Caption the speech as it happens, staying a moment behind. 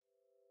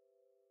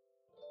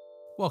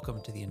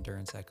Welcome to the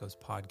Endurance Echoes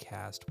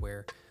podcast,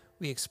 where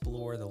we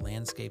explore the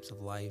landscapes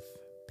of life,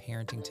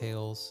 parenting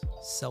tales,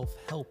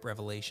 self-help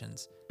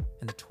revelations,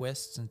 and the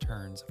twists and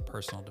turns of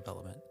personal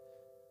development.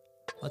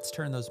 Let's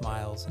turn those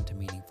miles into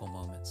meaningful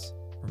moments.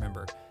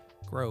 Remember,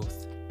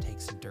 growth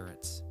takes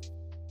endurance.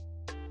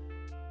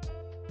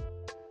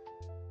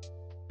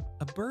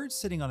 A bird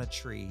sitting on a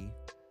tree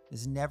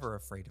is never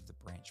afraid of the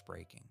branch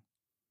breaking,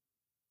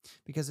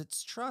 because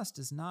its trust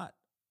is not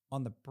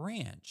on the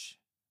branch,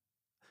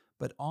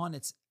 but on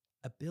its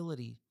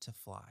ability to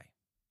fly.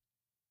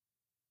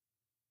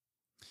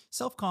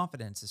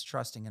 Self-confidence is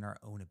trusting in our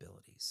own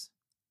abilities.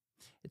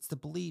 It's the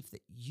belief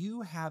that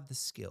you have the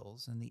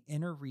skills and the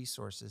inner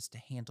resources to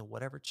handle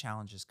whatever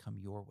challenges come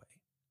your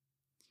way.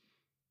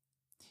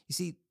 You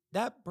see,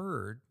 that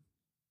bird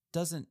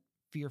doesn't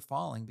fear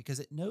falling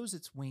because it knows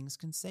its wings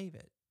can save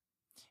it.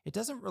 It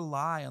doesn't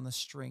rely on the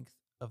strength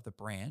of the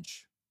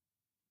branch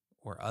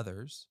or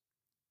others.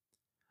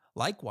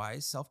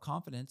 Likewise,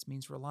 self-confidence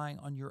means relying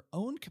on your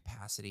own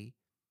capacity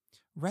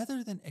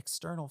rather than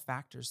external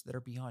factors that are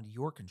beyond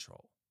your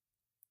control.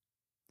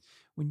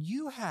 When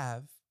you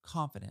have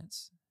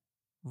confidence,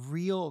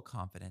 real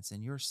confidence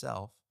in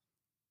yourself,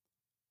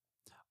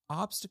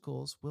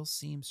 obstacles will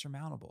seem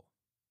surmountable.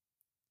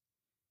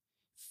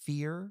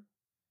 Fear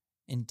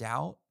and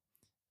doubt,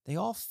 they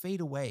all fade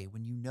away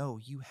when you know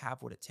you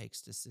have what it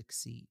takes to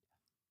succeed.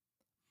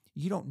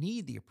 You don't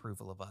need the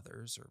approval of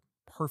others or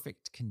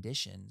perfect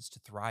conditions to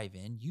thrive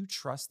in. You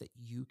trust that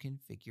you can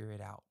figure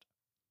it out.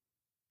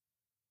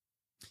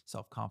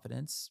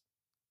 Self-confidence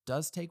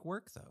does take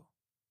work, though.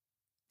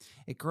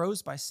 It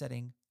grows by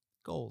setting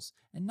goals,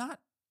 and not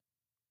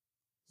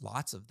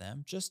lots of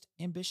them, just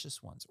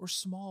ambitious ones or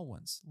small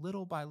ones,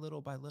 little by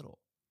little by little,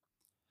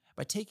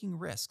 by taking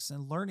risks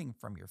and learning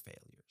from your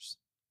failures.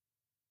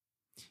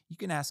 You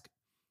can ask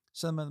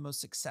some of the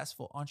most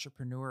successful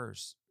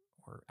entrepreneurs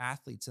or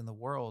athletes in the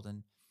world,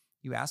 and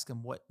you ask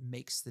them what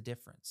makes the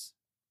difference.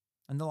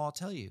 And they'll all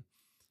tell you,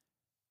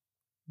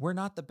 we're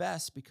not the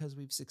best because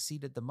we've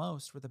succeeded the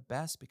most. We're the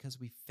best because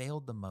we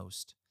failed the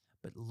most,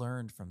 but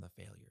learned from the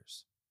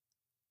failures.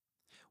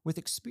 With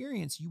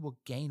experience, you will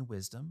gain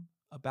wisdom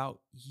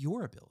about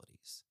your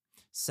abilities.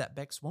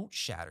 Setbacks won't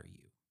shatter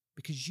you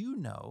because you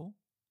know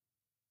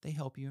they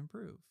help you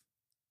improve.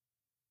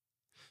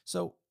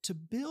 So to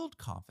build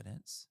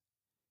confidence,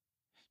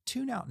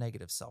 tune out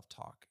negative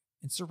self-talk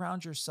and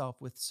surround yourself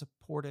with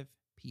supportive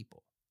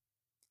people.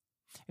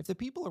 If the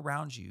people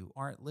around you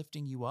aren't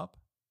lifting you up,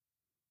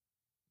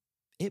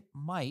 it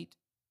might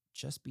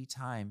just be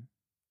time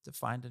to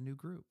find a new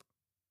group.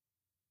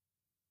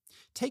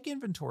 Take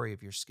inventory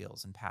of your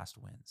skills and past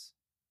wins.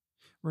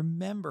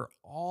 Remember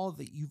all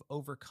that you've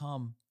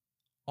overcome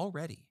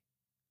already.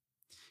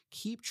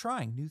 Keep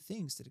trying new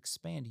things that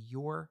expand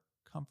your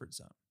comfort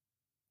zone.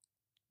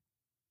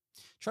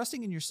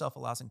 Trusting in yourself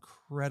allows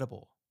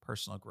incredible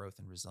personal growth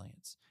and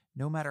resilience.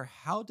 No matter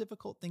how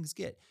difficult things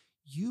get,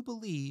 you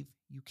believe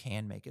you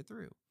can make it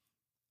through.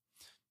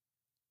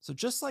 So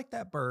just like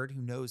that bird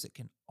who knows it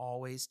can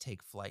always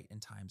take flight in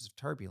times of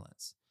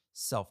turbulence,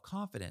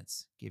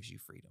 self-confidence gives you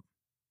freedom.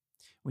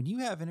 When you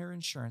have inner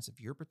assurance of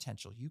your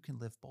potential, you can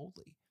live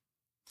boldly.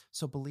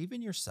 So believe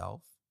in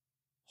yourself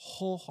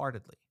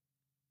wholeheartedly.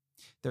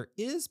 There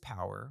is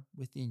power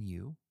within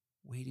you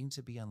waiting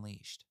to be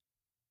unleashed.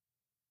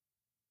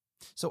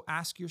 So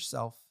ask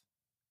yourself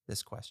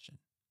this question.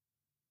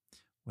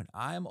 When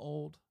I am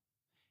old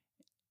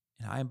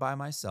and I am by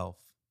myself,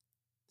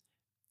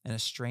 and a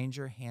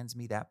stranger hands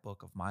me that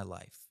book of my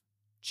life,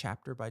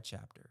 chapter by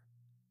chapter,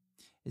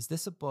 is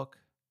this a book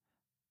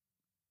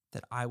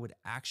that I would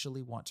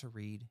actually want to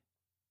read,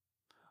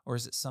 or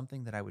is it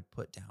something that I would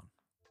put down?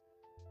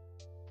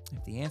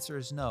 If the answer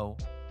is no,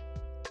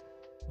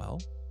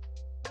 well,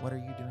 what are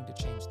you doing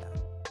to change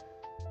that?